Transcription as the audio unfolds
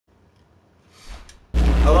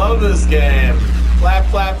I love this game. Flap,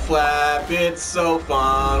 flap, flap, it's so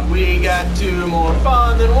fun. We got two more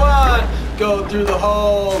fun than one. Go through the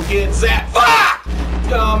hole, get zapped. Fuck!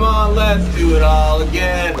 Come on, let's do it all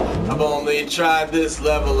again. I've only tried this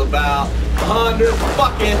level about 100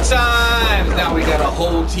 fucking times. Now we got a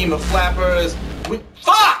whole team of flappers.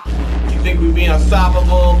 Fuck! You think we'd be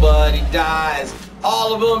unstoppable, but he dies.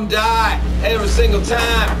 All of them die every single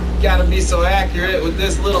time. Gotta be so accurate with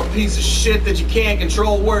this little piece of shit that you can't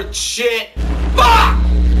control worth shit. Fuck!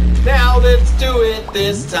 Now let's do it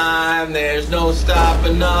this time. There's no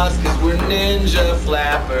stopping us, cause we're ninja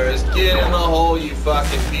flappers. Get in the hole, you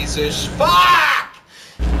fucking piece of fuck!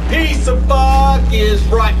 Piece of fuck is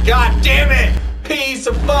right, god damn it! Piece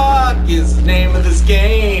of fuck is the name of this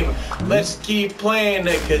game. Let's keep playing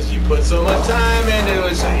it, cause you put so much time into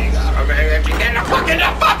it, so you gotta make it to get in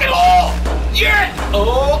the fucking hole! Yeah!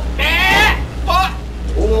 Oh, fuck!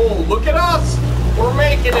 Oh, look at us! We're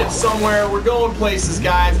making it somewhere. We're going places,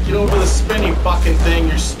 guys. Get over the spinning fucking thing.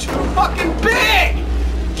 You're just too fucking big!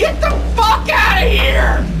 Get the fuck out of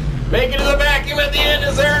here! Make it to the vacuum at the end.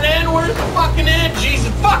 Is there an end? Where's the fucking end?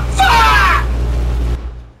 Jesus fuck! Fuck!